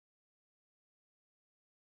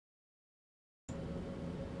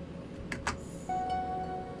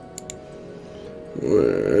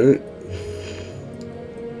Alright.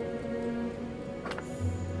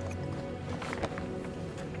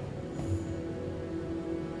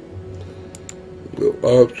 Go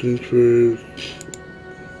options first.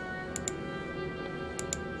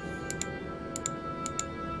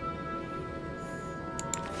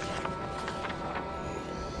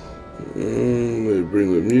 Let's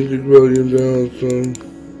bring the music volume down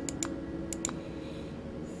some.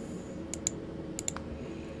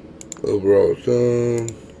 Overall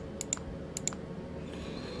sound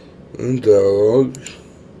and dialogue.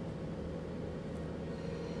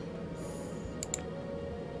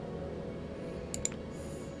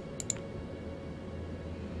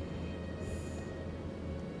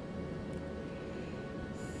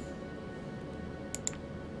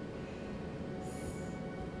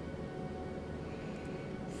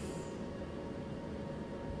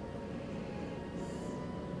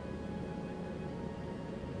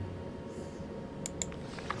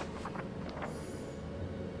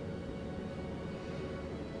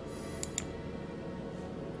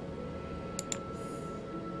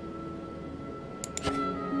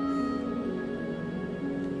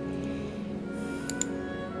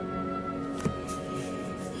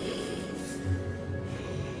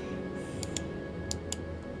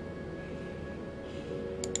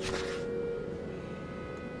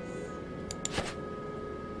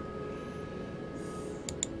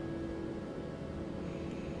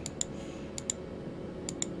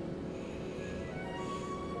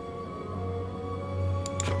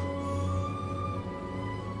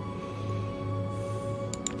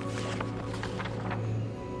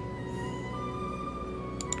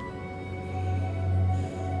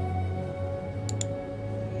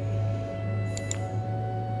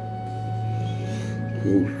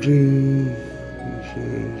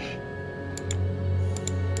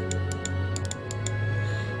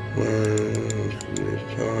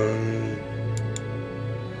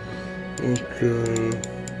 Okay.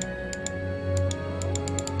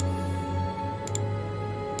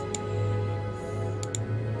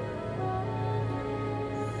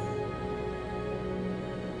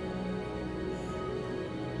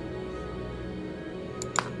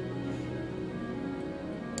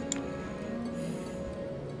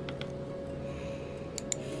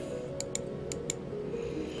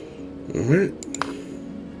 Alright.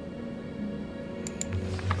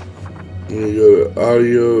 We go to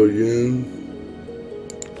audio again.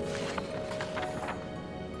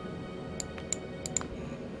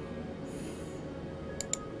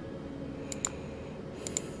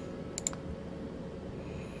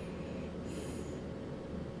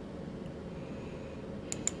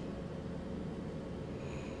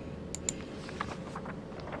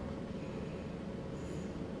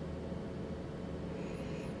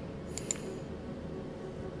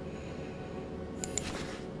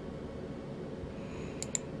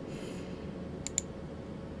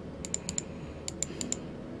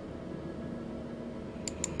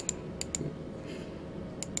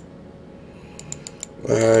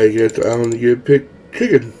 I guess I'm gonna get picked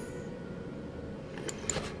chicken.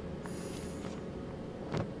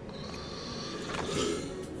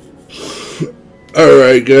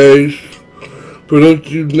 Alright guys, for those of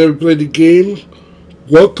you who've never played the game,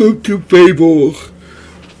 welcome to Fable.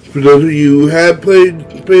 For those of you who have played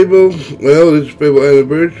Fable, well, it's Fable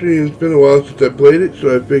anniversary and it's been a while since I played it,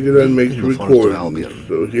 so I figured I'd make the recording. Albion,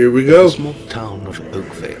 so here we go. The small town of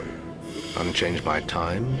Oakvale, unchanged by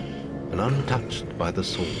time and untouched by the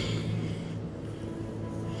sword.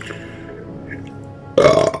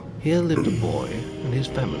 Here lived a boy and his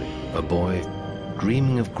family, a boy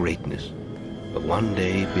dreaming of greatness, of one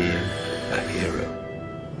day being a hero.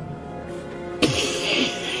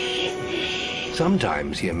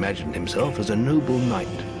 Sometimes he imagined himself as a noble knight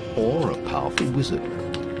or a powerful wizard.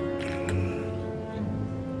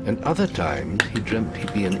 And other times he dreamt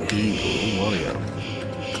he'd be an evil warrior.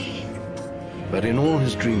 But in all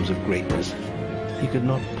his dreams of greatness, he could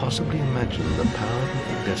not possibly imagine the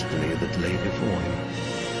powerful destiny that lay before him.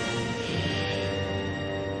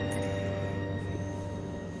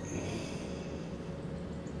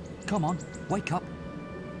 Come on, wake up.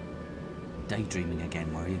 Daydreaming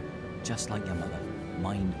again, were you? Just like your mother.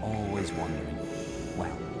 Mind always wandering.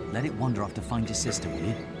 Well, let it wander off to find your sister, will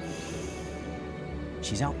you?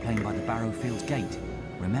 She's out playing by the Barrowfields gate.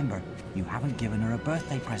 Remember, you haven't given her a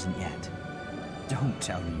birthday present yet. Don't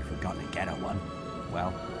tell me you forgot to get her one.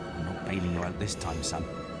 Well, I'm not bailing her out this time, son.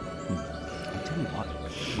 I tell you what,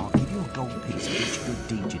 I'll give you a gold piece for each good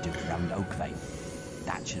deed you do around Oakvale.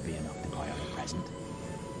 That should be enough to buy her a present.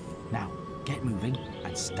 Now, get moving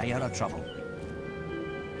and stay out of trouble.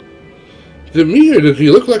 To me, or does he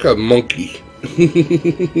look like a monkey? I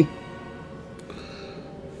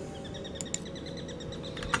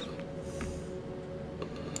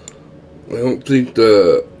don't think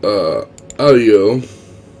the audio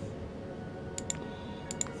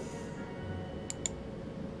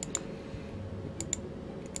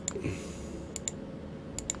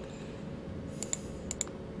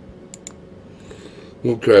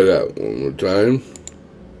we'll try that one more time.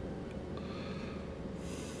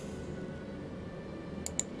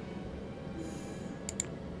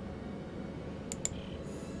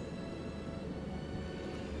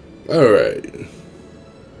 All right.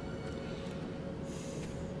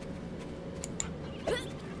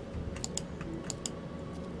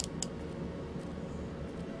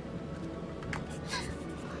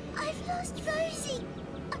 I've lost Rosie.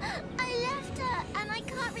 I left her and I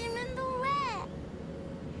can't remember where.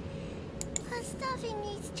 Her stuffing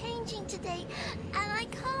needs changing today and I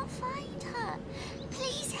can't find her.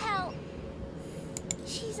 Please help.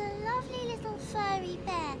 She's a lovely little furry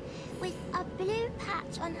bear with a blue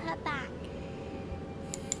patch on her back.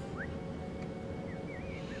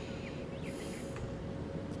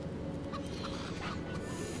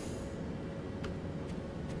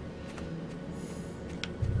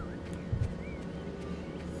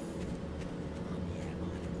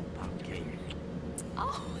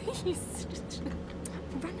 Oh,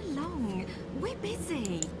 run along. We're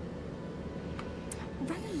busy.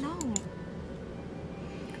 Run along.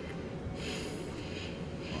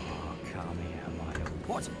 Oh, come here, my little...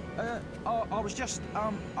 What? I was just,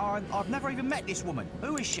 I've never even met this woman.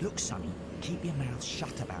 Who is she? Look, Sonny, keep your mouth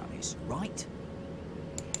shut about this, right?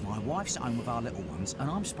 My wife's at home with our little ones, and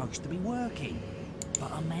I'm supposed to be working.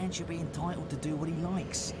 But a man should be entitled to do what he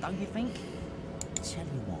likes, don't you think? Tell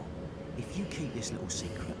you what, if you keep this little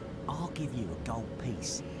secret, I'll give you a gold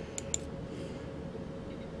piece.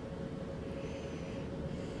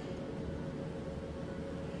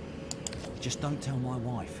 Just don't tell my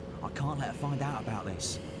wife. I can't let her find out about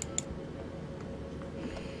this.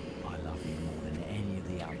 I love you more than any of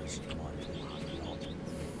the others, my little honey.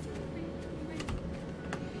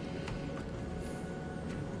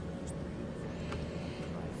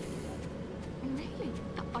 Really?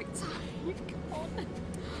 I you can't.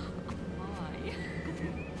 Why?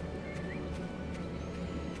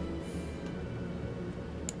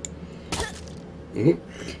 Mm-hmm.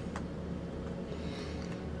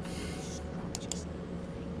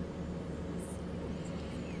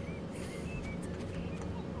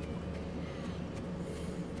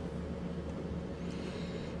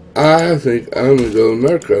 I think I'm gonna go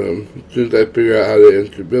mark on them since I figure out how to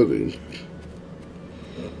enter buildings.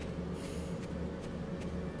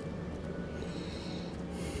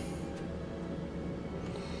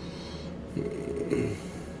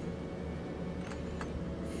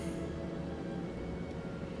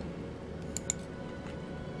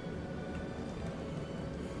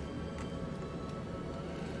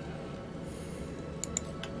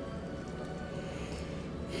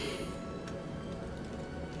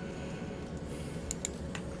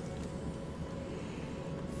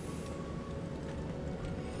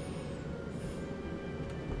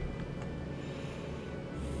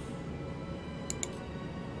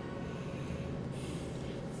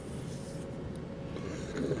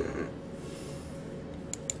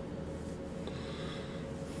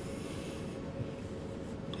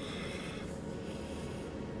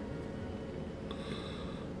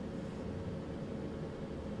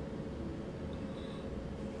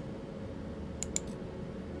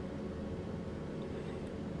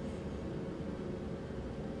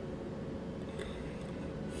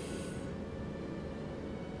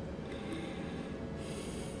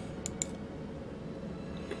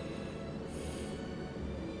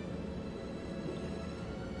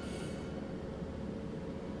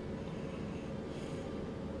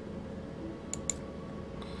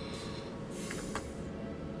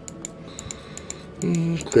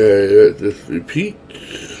 Okay, let's just repeat.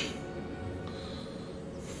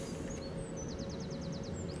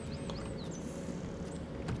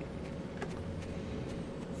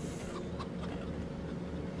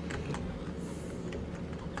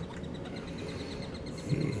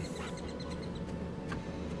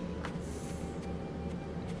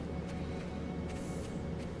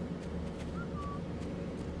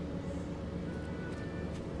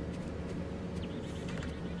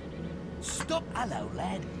 Stop. Hello,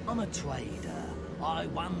 lad. I'm a trader. I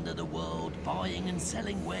wander the world buying and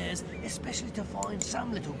selling wares, especially to find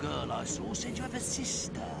some little girl I saw said you have a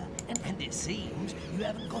sister. And it seems you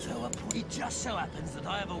haven't got her a... It just so happens that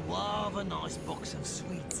I have a rather nice box of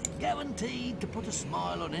sweets, guaranteed to put a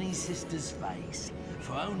smile on any sister's face,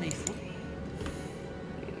 for only...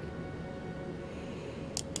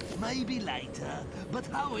 maybe later. But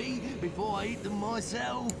hurry, before I eat them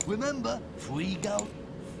myself. Remember, free gold.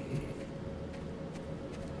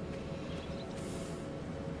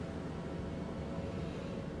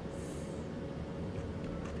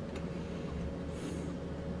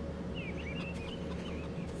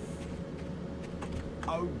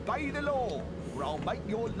 Obey the law, or I'll make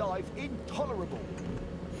your life intolerable.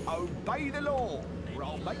 Obey the law, or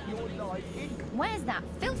I'll make your life Where's that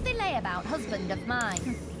filthy layabout husband of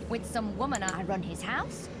mine? With some woman I run his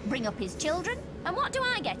house, bring up his children, and what do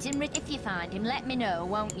I get in if you find him? Let me know,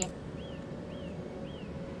 won't you?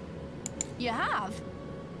 You have?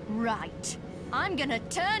 Right. I'm gonna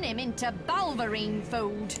turn him into balverine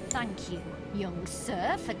food. Thank you, young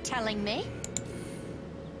sir, for telling me.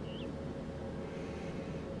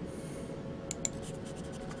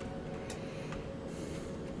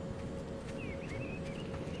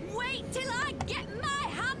 Wait till I get my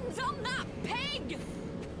hands on that pig!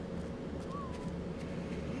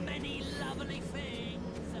 Many lovely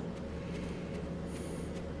things.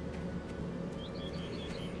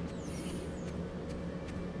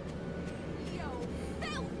 You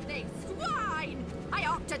filthy swine! I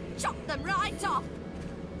ought to chop them right off!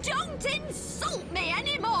 Don't insult me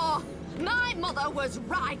anymore! My mother was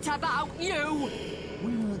right about you!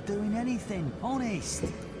 We weren't doing anything, honest.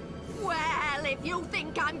 Well, if you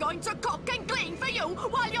think I'm going to cook and clean for you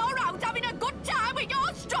while you're out having a good time with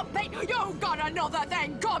your strumpet, you've got another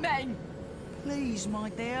thing coming! Please, my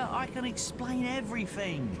dear, I can explain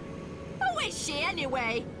everything. Who is she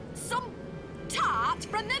anyway? Some tart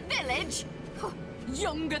from the village?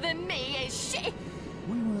 Younger than me, is she?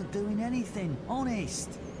 We weren't doing anything,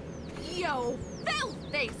 honest. You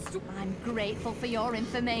filthy I'm grateful for your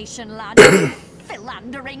information, lad.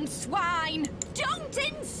 Philandering swine! Don't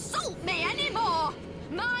insult me anymore!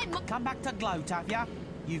 Come back to gloat, have ya?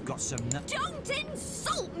 You've got some Don't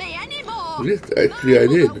insult me anymore! Yes, actually I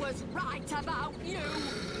did. My mother was right about you!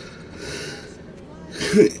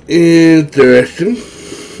 Interesting.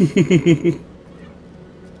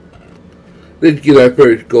 Let's get our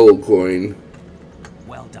first gold coin.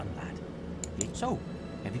 Well done, lad. So,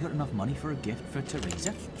 have you got enough money for a gift for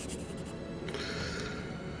Teresa?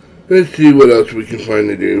 Let's see what else we can find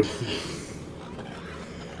to do.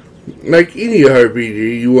 Like any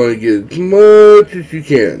RPG, you want to get as much as you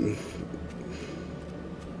can.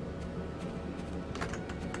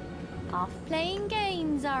 Off playing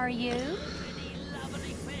games, are you? Many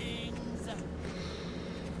lovely things.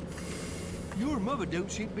 Your mother don't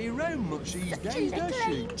seem to be around much these Such a days, does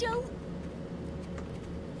little she? angel.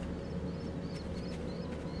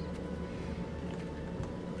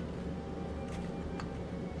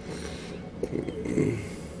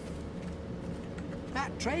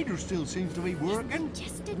 That trader still seems to be working.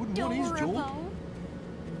 Just Wouldn't want his job. adorable.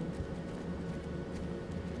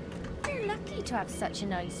 You're lucky to have such a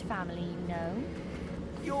nice family, you know.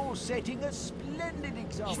 You're setting a splendid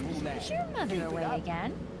example, lad. Is your mother Keep it away up.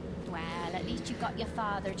 again? Well, at least you've got your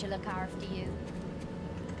father to look after you.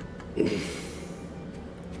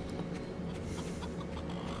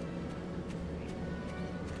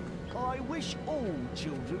 I wish all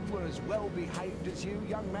children were as well behaved as you,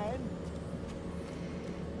 young man.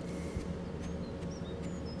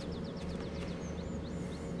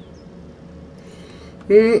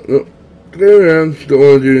 No. Stay around. Don't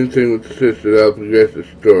want to do anything with the sister that'll progress the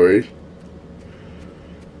story.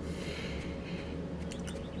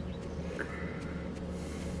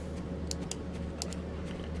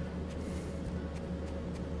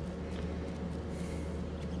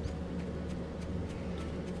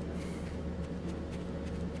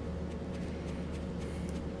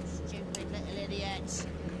 Stupid little idiots.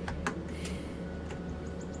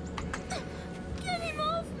 Get him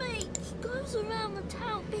off me! He goes around the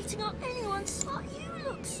town beating up anyone spot. You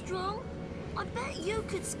look strong. I bet you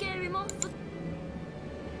could scare him off for...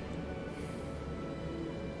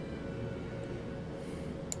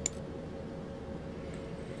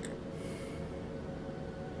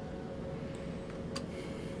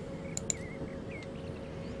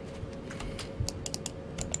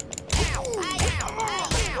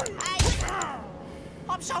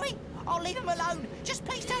 I'm sorry. I'll leave him alone. Just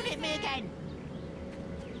please don't hit me again.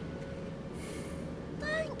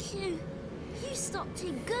 Thank you. You stopped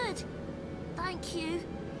him good. Thank you.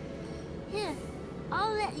 Here,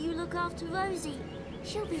 I'll let you look after Rosie.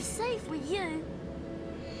 She'll be safe with you.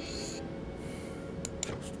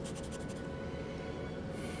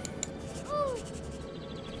 Oh.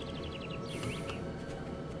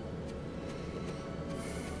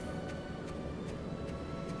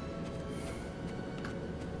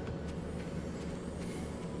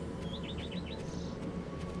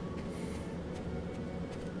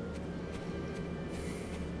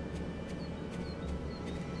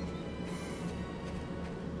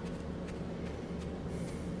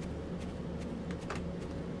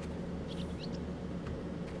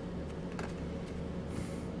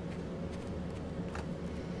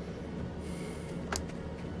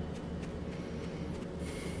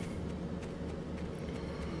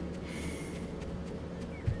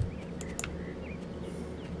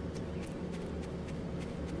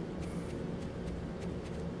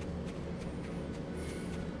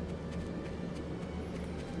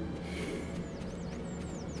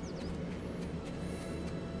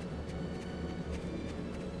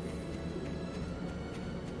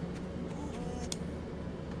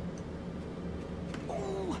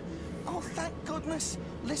 goodness.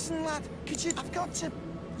 Listen, lad, could you... I've got to,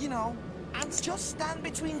 you know, and just stand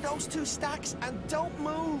between those two stacks and don't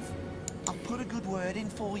move. I'll put a good word in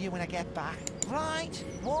for you when I get back. Right?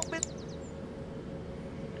 Won't be...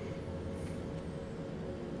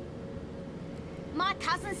 My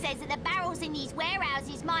cousin says that the barrels in these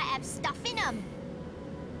warehouses might have stuff in them.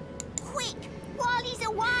 Quick, while he's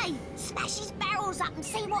away, smash his barrels up and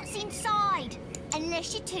see what's inside.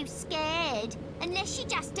 Unless you're too scared. Unless you're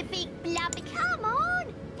just a big blubber. Come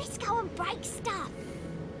on, let's go and break stuff.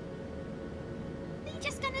 Are you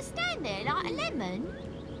just gonna stand there like a lemon?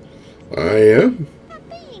 I am. But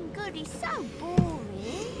being good is so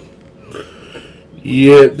boring.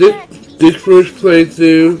 Yeah, this first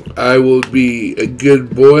playthrough, I will be a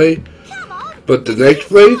good boy. But the next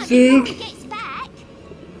playthrough,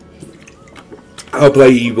 I'll play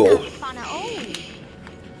evil.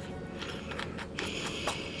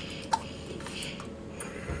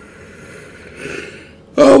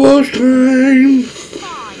 Almost time.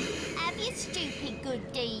 Fine, have your stupid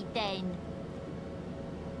good deed then.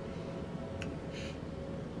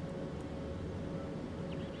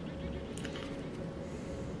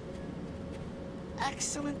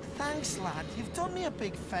 Excellent, thanks, lad. You've done me a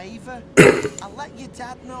big favour. I'll let your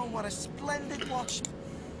dad know what a splendid watch...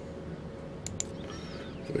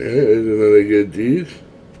 Yeah, there's another good deed.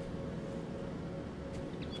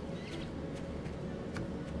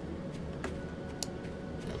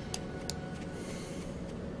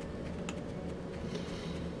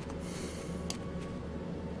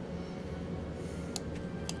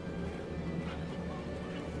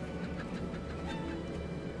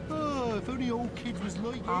 Oh, if only old kids was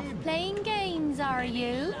like Off him. playing games, are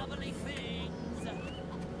you? Lovely things.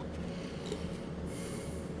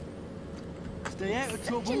 Stay out of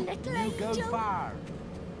trouble, little you go angel. far.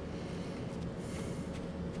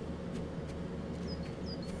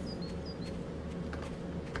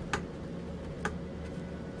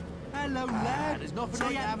 Hello, lad. There's nothing Say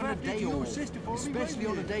like happy having a birthday day to your off, sister for me, especially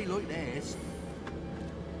won't on a you? day like this.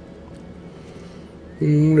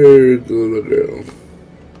 There's the little girl.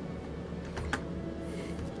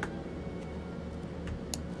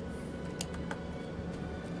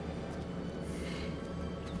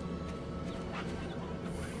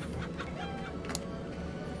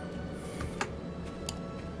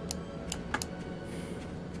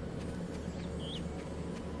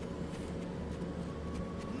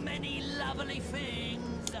 Many lovely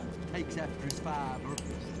things. Takes after his father.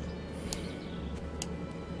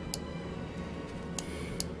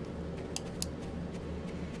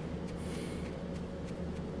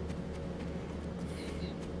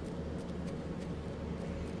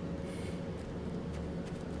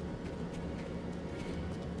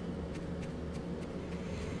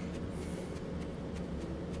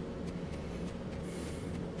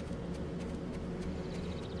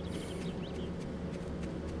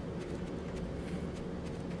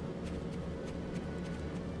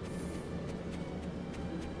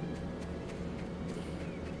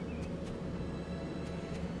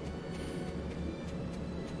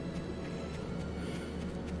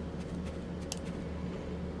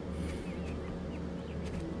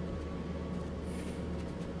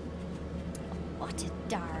 What a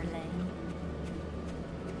darling.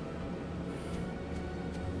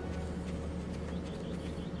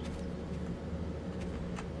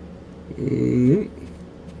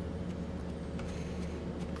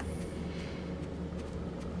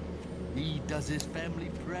 He does his family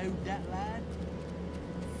proud, that lad.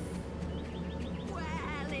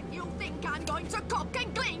 Well, if you think I'm going to cook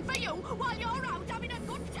and clean for you while you're out having a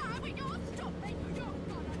good time with your stuffing, you're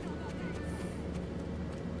gonna know this.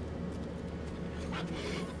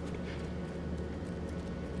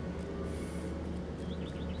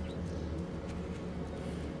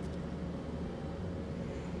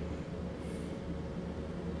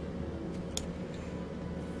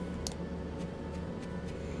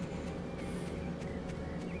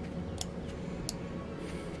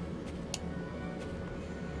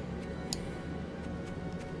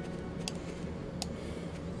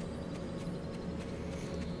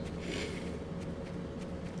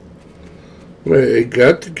 Well, I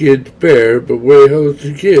got the kid's bear, but where the hell is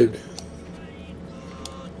the kid?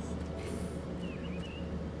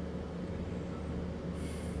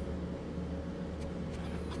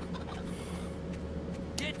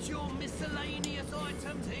 Get your miscellaneous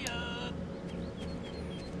items here.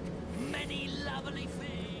 Many lovely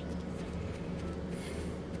things.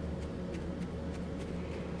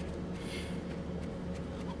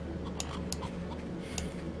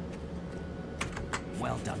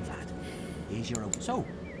 Well done, lad. Here's your... So,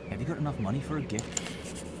 have you got enough money for a gift?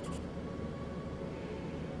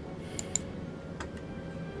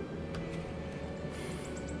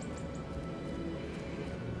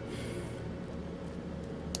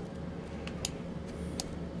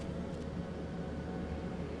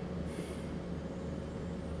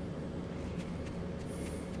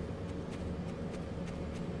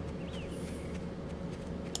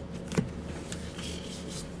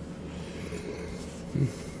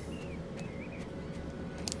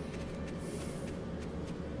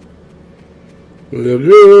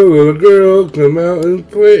 Little girl, come out and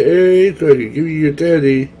play so I can give you your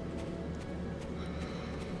teddy.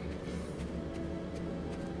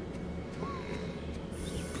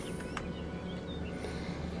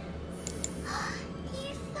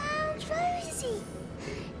 You found Rosie!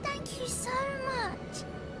 Thank you so much!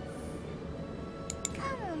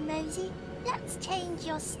 Come on, Rosie, let's change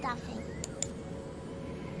your stuffing.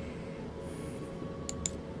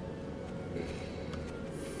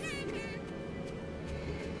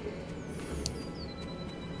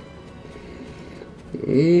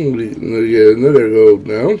 Let's get another gold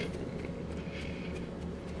now.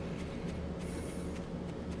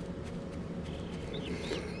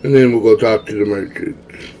 And then we'll go talk to the merchant.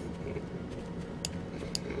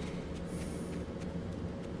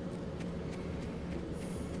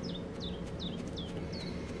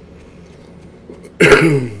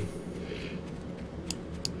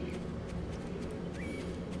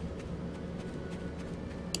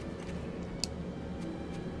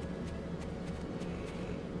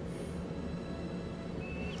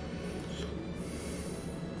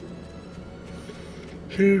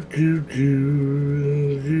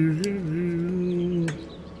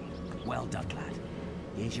 Well done, lad.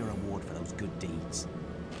 Here's your reward for those good deeds.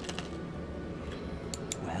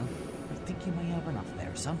 Well, I think you may have enough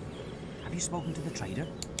there, son. Have you spoken to the trader?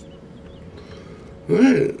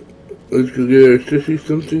 Alright, let's go get our sissy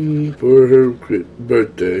something for her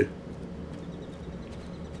birthday.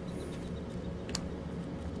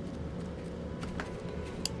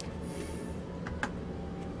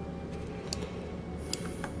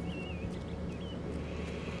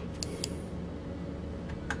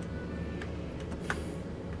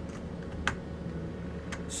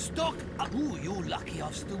 Stock up. Ooh, you're lucky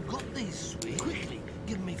I've still got these, sweet. Quickly,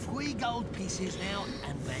 give me 3 gold pieces now,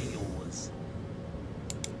 and they're yours.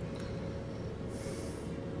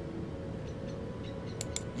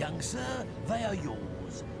 Young sir, they are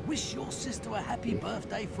yours. Wish your sister a happy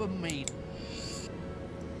birthday from me.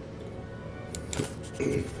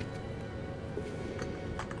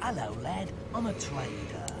 Hello, lad. I'm a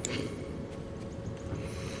trader.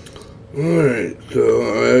 Alright,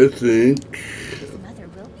 so I think His mother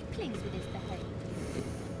will be pleased with his behavior.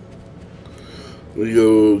 we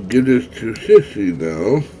go give this to Sissy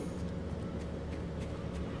now.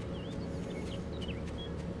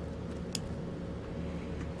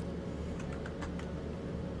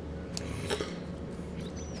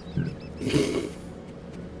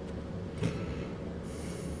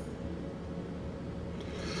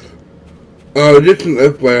 Just an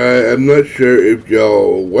FYI, I'm not sure if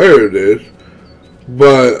y'all aware of this,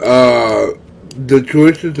 but the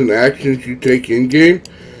choices and actions you take in-game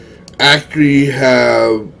actually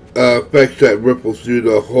have effects that ripple through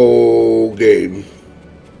the whole game.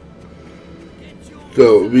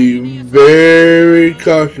 So be very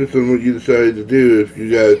cautious on what you decide to do if you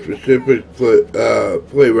got a specific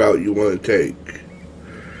play route you want to take.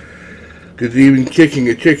 Because even kicking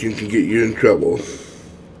a chicken can get you in trouble.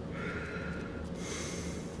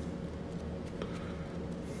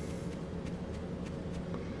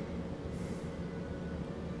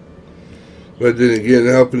 But then again,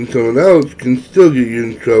 helping someone else can still get you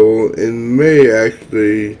in trouble and may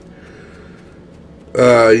actually,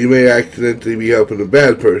 you may accidentally be helping a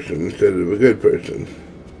bad person instead of a good person.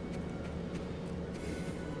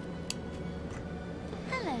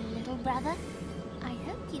 Hello, little brother. I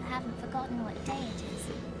hope you haven't forgotten what day it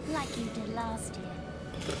is, like you did last year.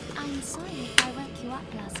 I'm sorry if I woke you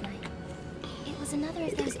up last night. It was another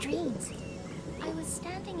of those dreams. I was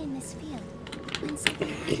standing in this field when something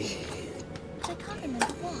happened. But I can't remember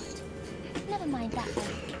what. Never mind that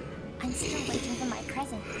one. I'm still waiting for my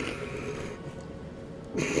present.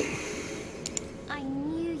 I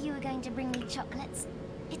knew you were going to bring me chocolates.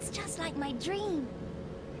 It's just like my dream.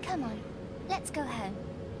 Come on, let's go home.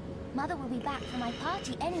 Mother will be back for my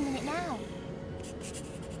party any minute now.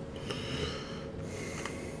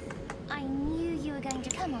 I knew you were going to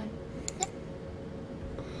come on.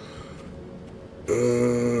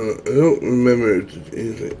 I don't remember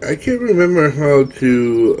anything. I can't remember how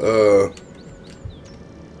to,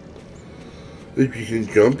 if you can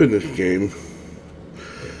jump in this game.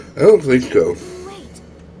 I don't think so. Wait,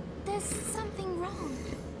 there's something wrong.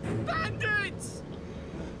 Bandits!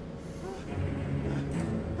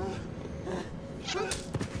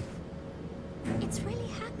 It's really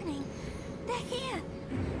happening. They're here.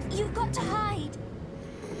 You've got to hide.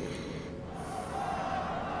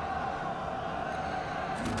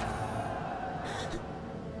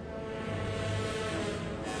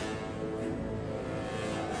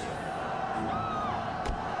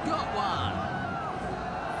 Got one.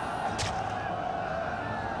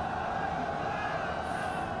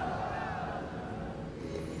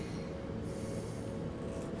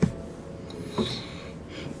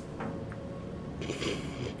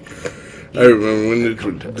 I remember when it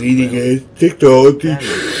was leading edge technology.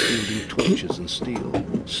 Bandits wielding torches and steel,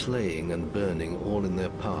 slaying and burning all in their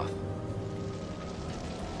path.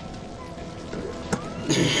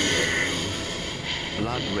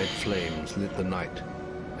 Blood-red flames lit the night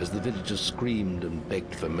as the villagers screamed and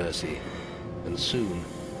begged for mercy, and soon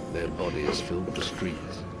their bodies filled the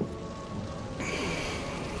streets.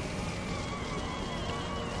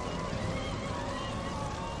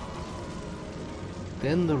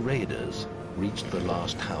 Then the raiders reached the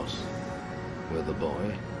last house, where the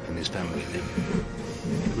boy and his family lived.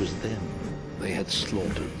 It was them they had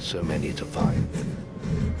slaughtered so many to find.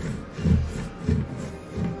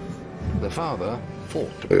 The father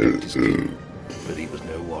fought to protect his king, but he was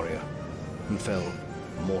no warrior, and fell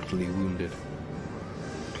mortally wounded.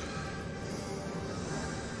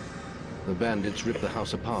 The bandits ripped the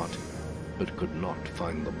house apart, but could not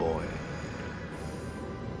find the boy.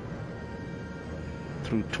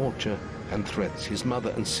 Through torture and threats, his mother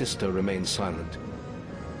and sister remained silent,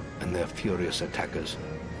 and their furious attackers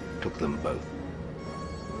took them both.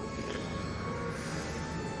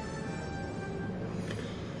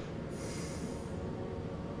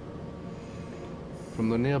 From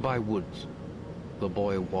the nearby woods, the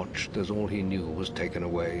boy watched as all he knew was taken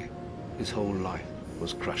away. His whole life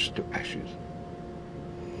was crushed to ashes.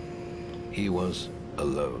 He was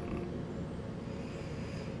alone.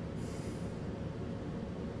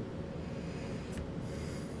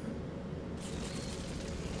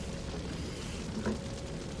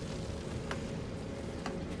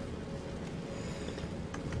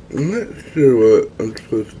 I'm not sure what I'm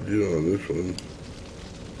supposed to do on this one.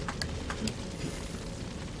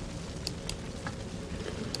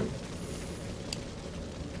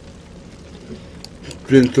 It's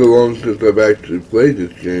been so long since I've actually played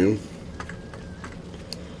this game.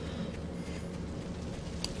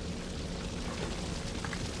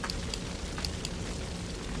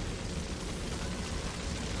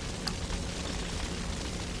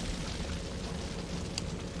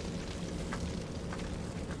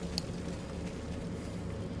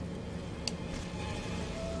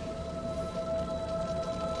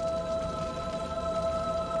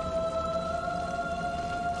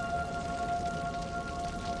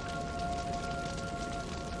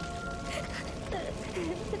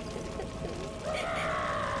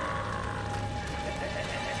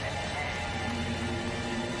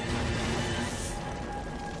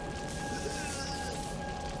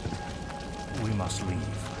 We must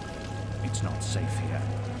leave. It's not safe here.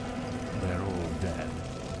 They're all dead.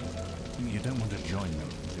 You don't want to join them,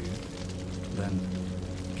 do you? Then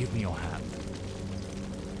give me your hand.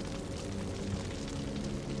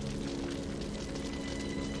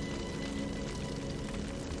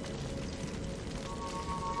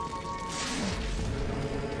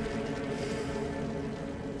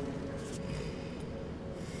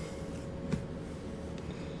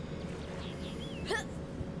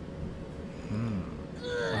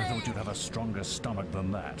 I thought you'd have a stronger stomach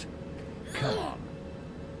than that. Come on.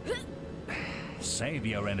 Save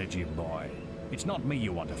your energy, boy. It's not me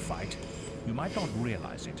you want to fight. You might not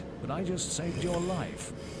realize it, but I just saved your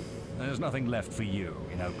life. There's nothing left for you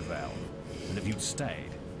in Oakvale. And if you'd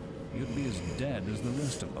stayed, you'd be as dead as the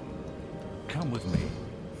rest of them. Come with me.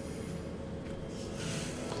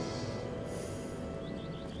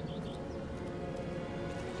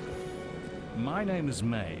 My name is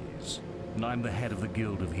Maze, and I'm the head of the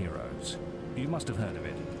Guild of Heroes. You must have heard of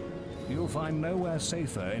it. You'll find nowhere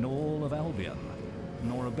safer in all of Albion,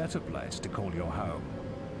 nor a better place to call your home.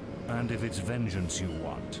 And if it's vengeance you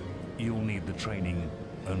want, you'll need the training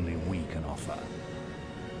only we can offer.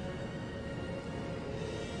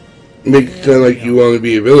 Makes it sound like you want to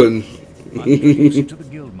be a villain. I'm introducing to the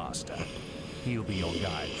Guildmaster. He'll be your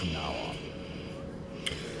guide from now on.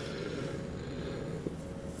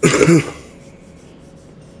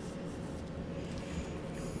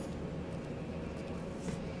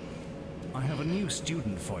 I have a new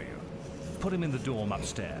student for you. Put him in the dorm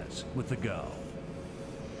upstairs with the girl.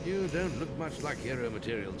 You don't look much like hero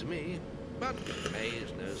material to me, but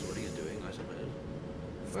Maze knows what he's doing, I suppose.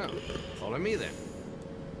 Well, follow me then.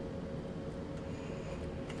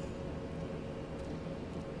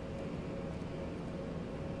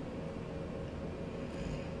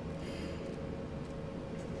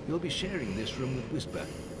 You'll be sharing this room with Whisper,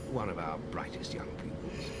 one of our brightest young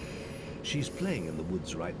pupils. She's playing in the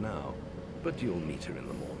woods right now, but you'll meet her in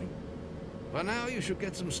the morning. For now, you should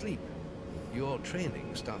get some sleep. Your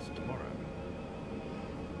training starts tomorrow.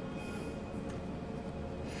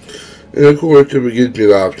 And of course, if it gives me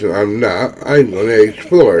the option, I'm going to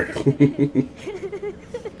explore.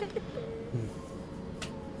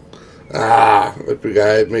 Ah, I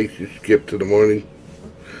forgot it makes you skip to the morning.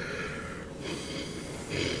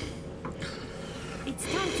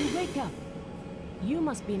 It's time to wake up. You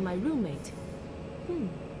must be my roommate.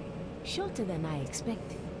 Shorter than I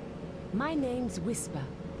expected. My name's Whisper.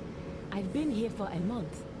 I've been here for a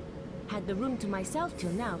month. Had the room to myself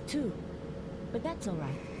till now, too. But that's all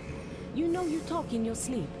right. You know you talk in your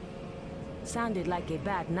sleep. Sounded like a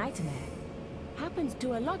bad nightmare. Happens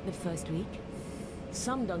to a lot the first week.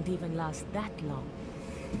 Some don't even last that long.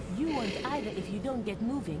 You won't either if you don't get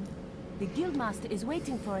moving. The Guildmaster is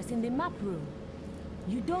waiting for us in the map room.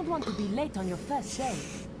 You don't want to be late on your first day.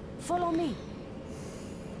 Follow me.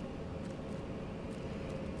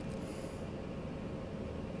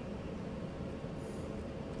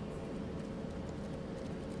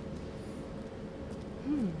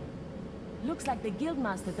 Looks like the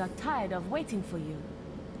Guildmaster got tired of waiting for you.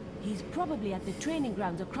 He's probably at the training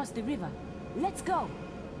grounds across the river. Let's go!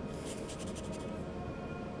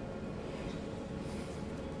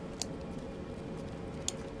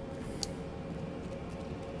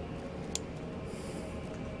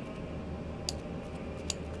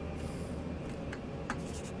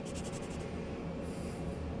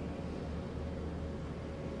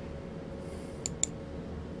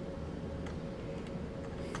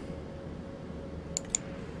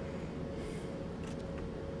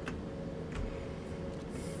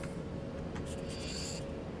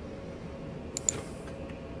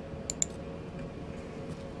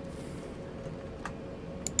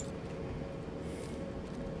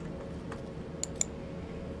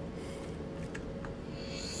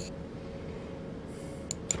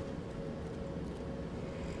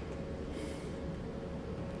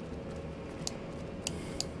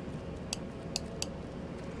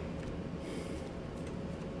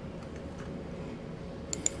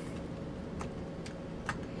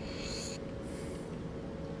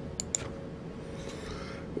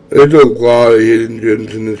 There's a lot of hidden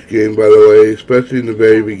gems in this game, by the way, especially in the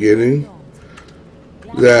very beginning,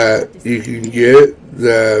 that you can get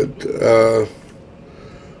that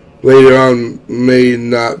later on may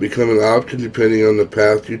not become an option depending on the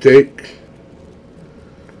path you take.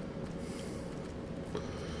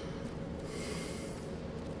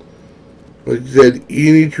 Like I said,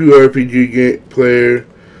 any true RPG player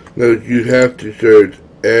knows you have to search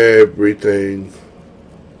everything.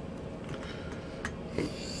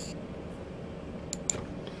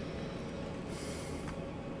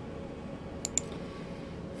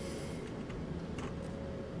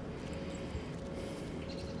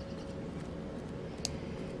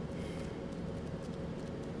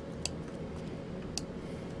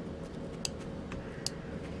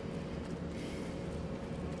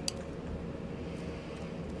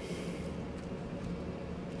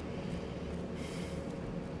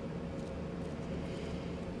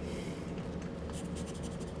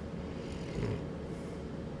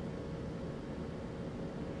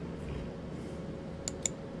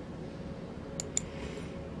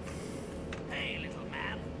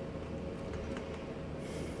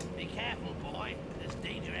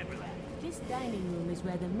 Dining room is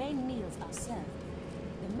where the main meals are served.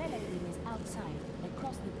 The melee room is outside,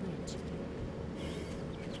 across the bridge.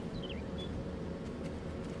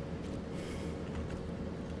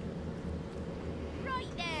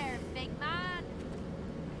 Right there, big man.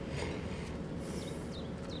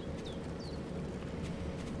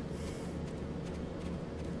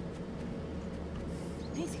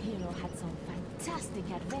 This hero had some fantastic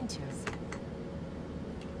adventures.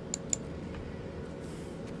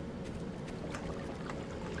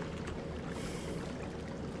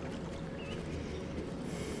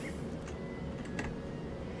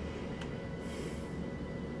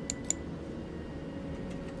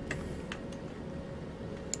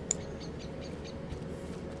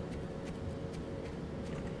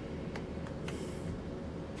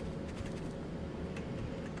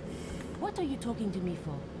 What are you talking to me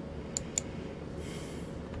for?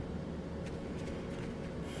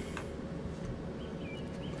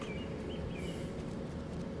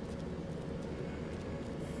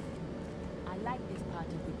 I like this part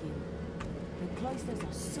of the guild. The cloisters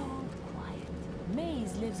are so quiet.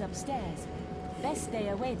 Maze lives upstairs. Best stay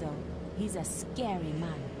away though. He's a scary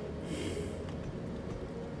man.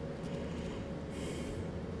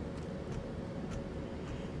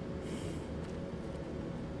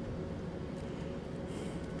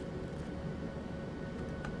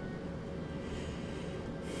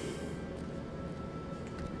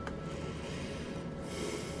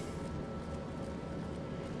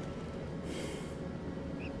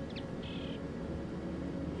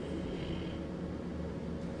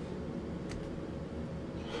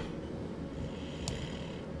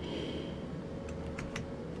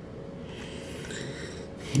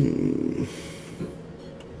 This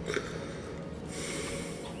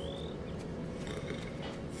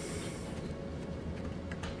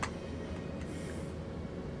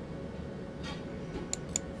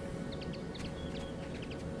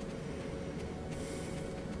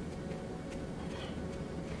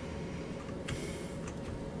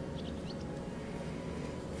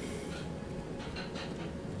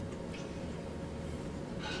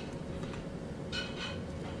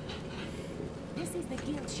is the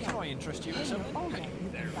guild shop. Can I interest you in something? Oh, yeah, you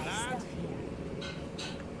can buy stuff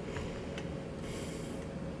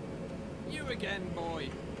here. You again, boy.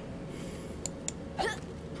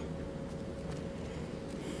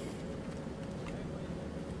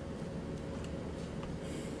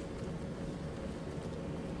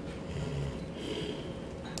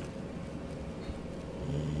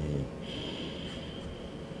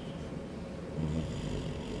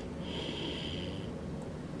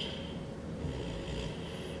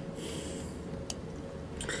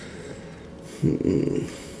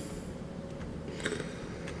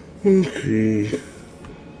 Okay.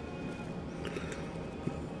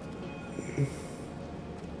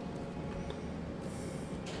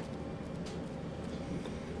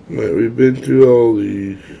 Right, we've been through all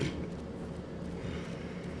these.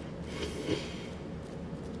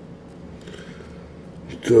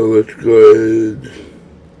 So let's go ahead.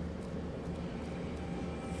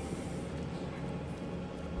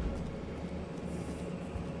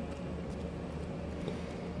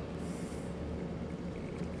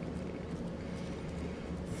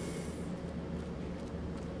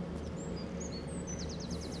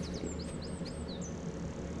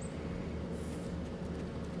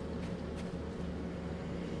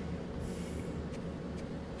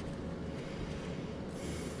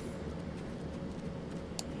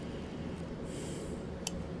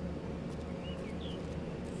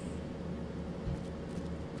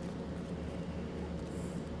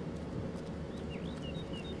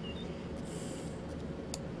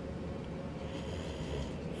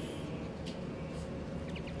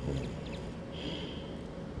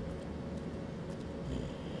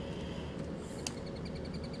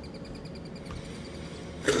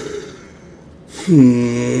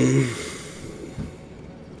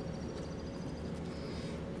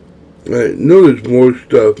 I know there's more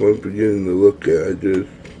stuff I'm beginning to look at. I just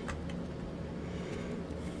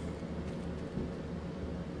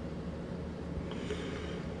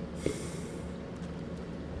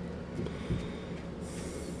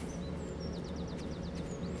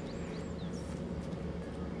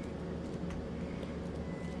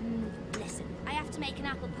Listen, I have to make an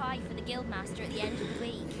apple pie for the guildmaster at the end of the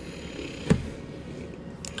week.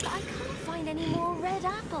 But I can't find any more red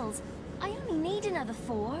apples. I only need another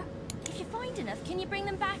 4. If you find enough, can you bring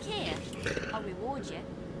them back here? I'll reward you.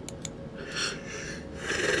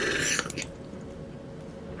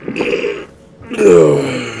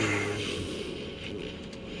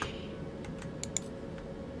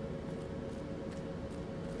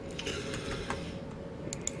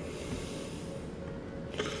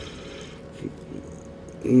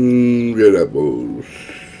 Red apples.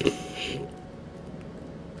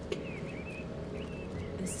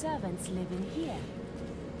 The servants live in here.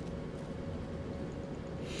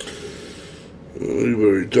 We've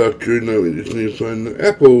already talked to her, now we just need to find the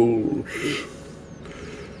apples.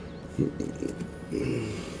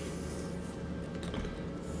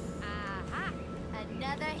 Aha!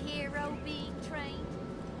 Another hero being trained.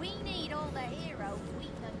 We need all the heroes we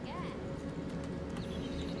can get.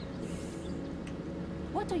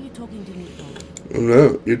 What are you talking to me for? I'm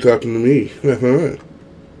not. You're talking to me.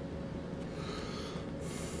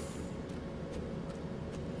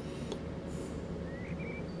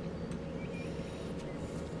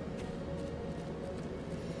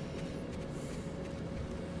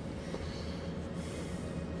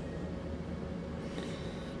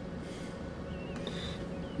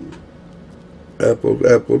 Apples,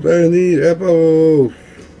 apples, I need apples.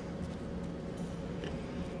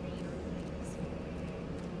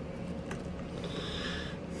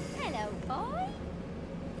 Hello, boy.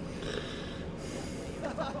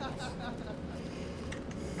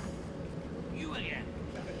 You again.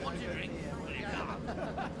 Want a drink?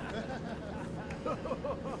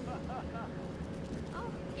 Oh,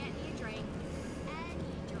 get me a drink. Any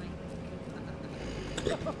drink.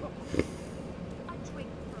 A drink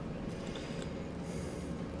from me.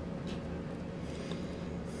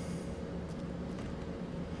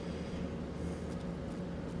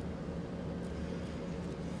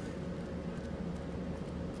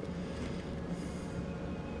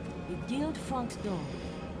 The guild front door.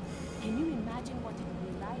 Can you imagine what it will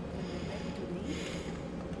be like when we're ready to leave?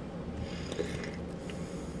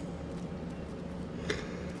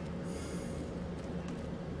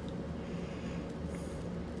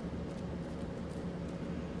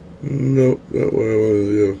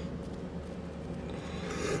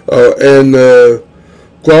 And the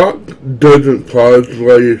clock doesn't pause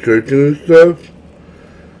while you're searching and stuff.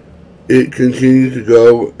 It continues to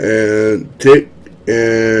go and tick,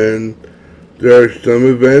 and there are some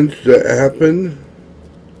events that happen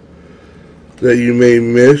that you may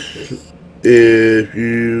miss if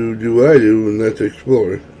you do what I do, and that's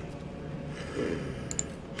explore.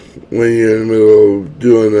 When you're in the middle of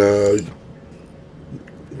doing a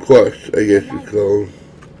quest, I guess it's called.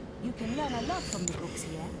 You can learn a lot from the books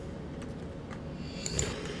here.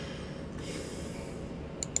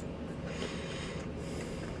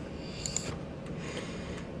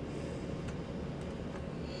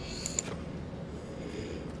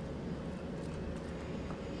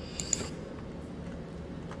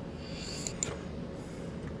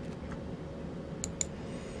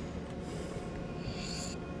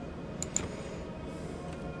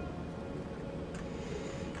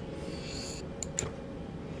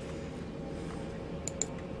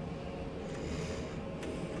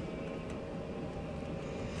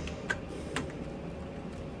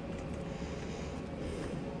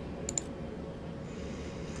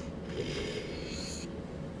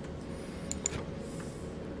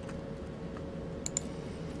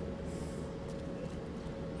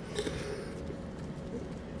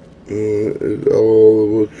 It's all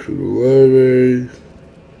the books from the library.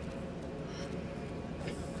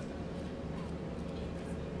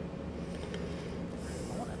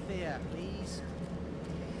 I want a beer, please.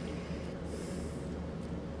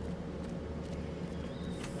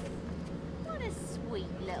 What a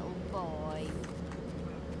sweet little boy.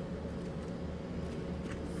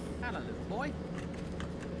 Hello, little boy.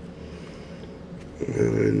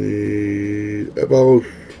 And I need apples.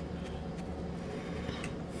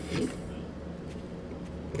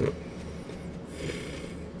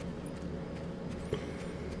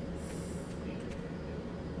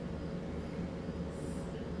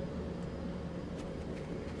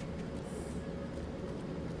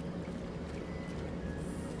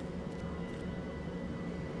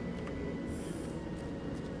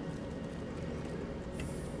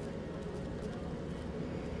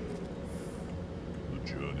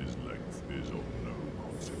 Journey's length is of no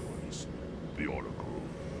consequence. The Oracle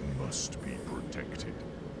must be protected.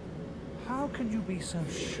 How can you be so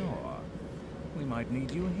sure? We might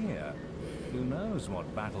need you here. Who knows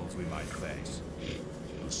what battles we might face?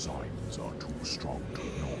 The signs are too strong to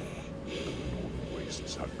ignore. The northern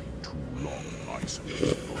wastes have been too long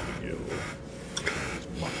isolated from the guild. There's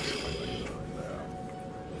much I may learn there.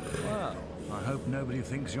 Well, I hope nobody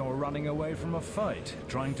thinks you're running away from a fight,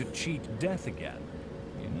 trying to cheat death again.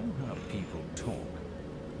 You know how people talk.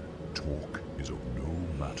 Talk is of no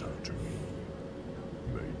matter to me.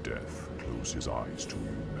 May death close his eyes to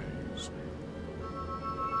you, Maze.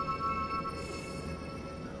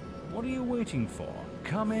 What are you waiting for?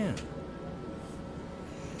 Come in.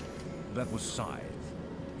 That was Scythe.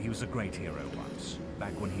 He was a great hero once,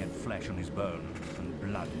 back when he had flesh on his bone and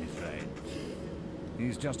blood in his veins.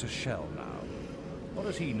 He's just a shell now. What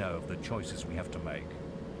does he know of the choices we have to make,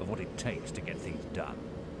 of what it takes to get things done?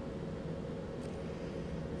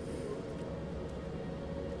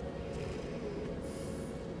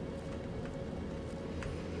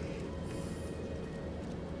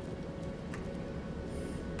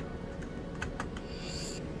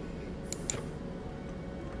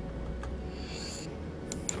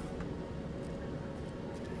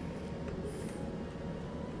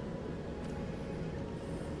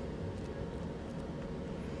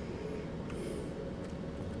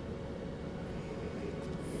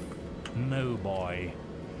 No, boy.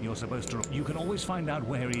 You're supposed to... You can always find out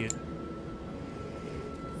where he is.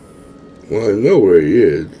 Well, I know where he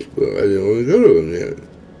is, but I didn't want to go to him yet.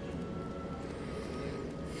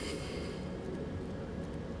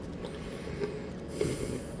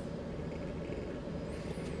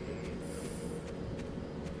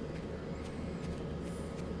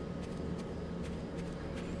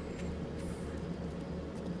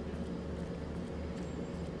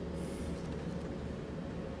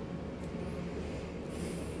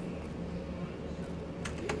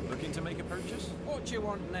 Looking to make a purchase? What do you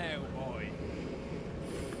want now, boy?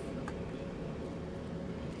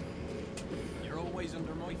 You're always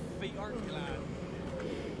under my feet, aren't you, lad?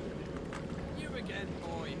 You again,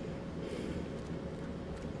 boy.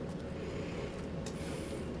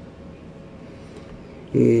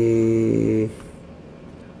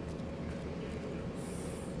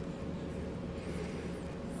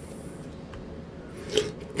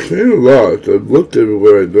 Kind of lost. I've looked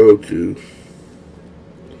everywhere I go to.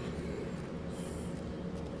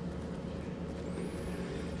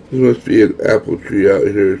 There must be an apple tree out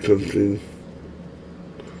here or something.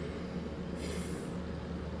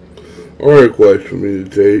 or a quest for me to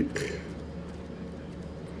take.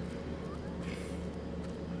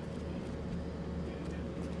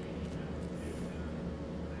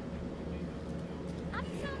 Have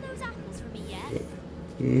you found those apples for me yet?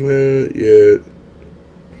 Not yet.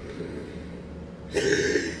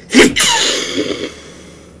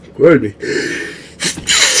 Pardon me.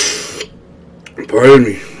 Pardon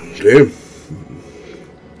me. Damn.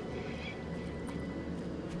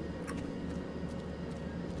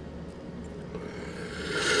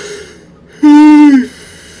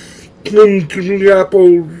 Come to me,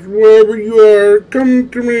 apples, wherever you are, come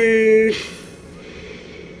to me.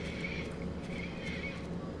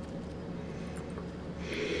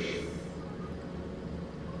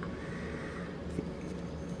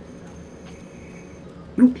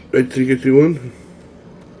 Oop, I think I see one.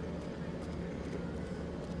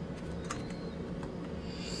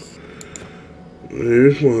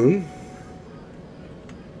 There's one.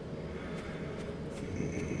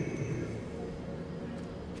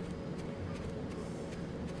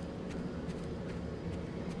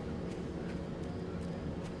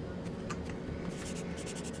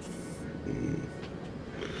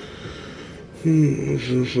 Let's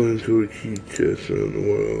just find to a key chest around the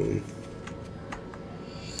world.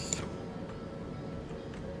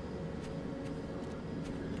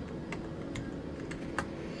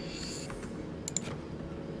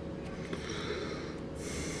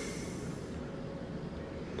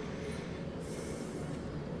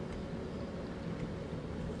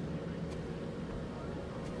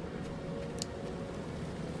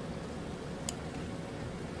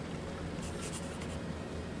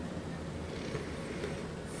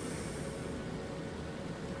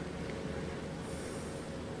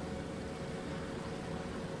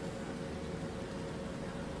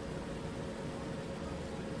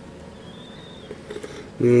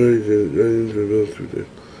 I didn't go through this.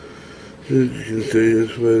 You can say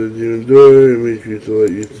it's why the demon door and make you to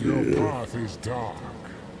let you through. Your path is dark.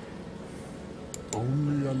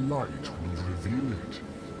 Only a light will reveal it,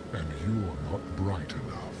 and you're not bright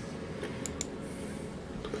enough.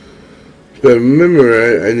 If I remember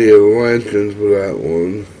right, I need a lantern for that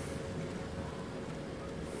one.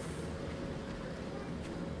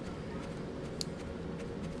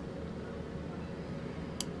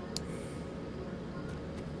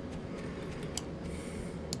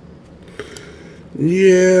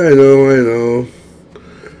 Yeah, I know.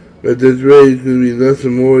 But this raid is going to be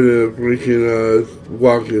nothing more than a freaking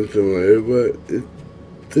walking simulator, but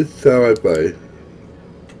it's how I play.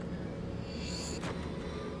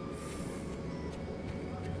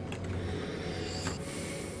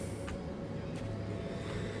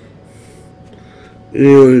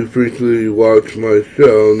 Anyone who frequently watches my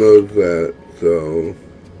show knows that, so...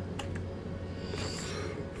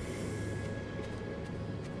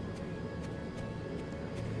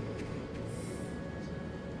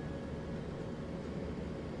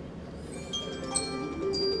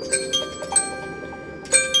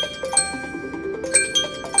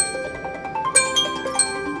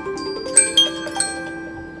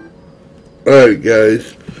 Alright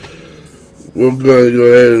guys, we're going to go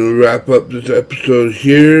ahead and wrap up this episode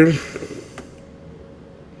here.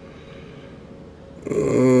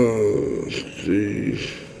 Let's see.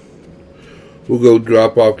 We'll go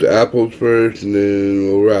drop off the apples first and then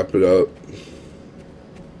we'll wrap it up.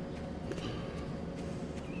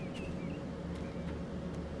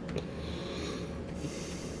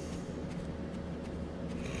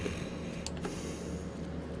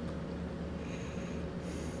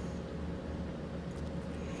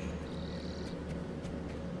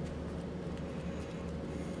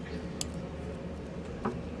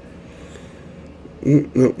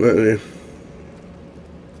 Nope, not there.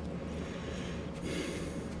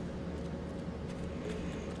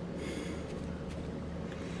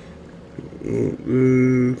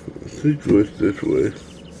 I think it was this way.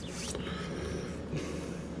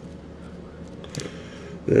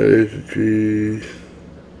 There's the tree.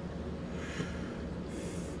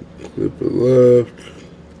 Flip it left.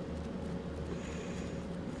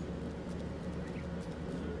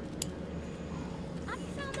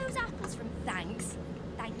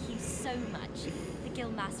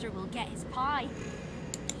 Will get his pie.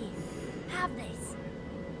 Here, have this.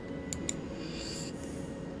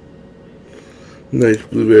 Nice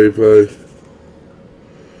blueberry pie.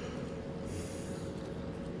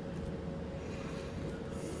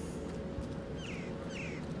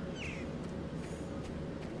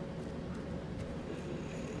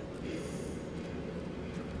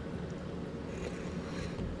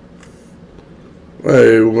 Hi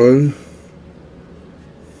everyone.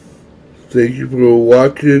 Thank you for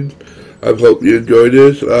watching. I hope you enjoy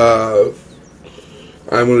this.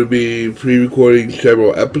 I'm going to be pre-recording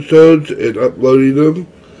several episodes and uploading them.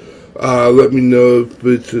 Let me know if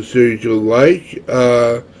it's a series you'll like,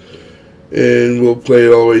 and we'll play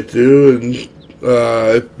it all the way through, and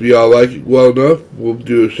if y'all like it well enough, we'll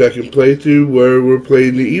do a second playthrough where we're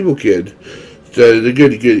playing the evil kid instead of the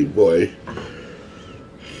goody boy.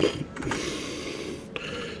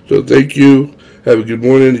 So thank you, have a good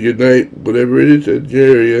morning, good night, whatever it is in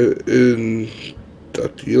your area, and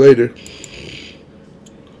talk to you later.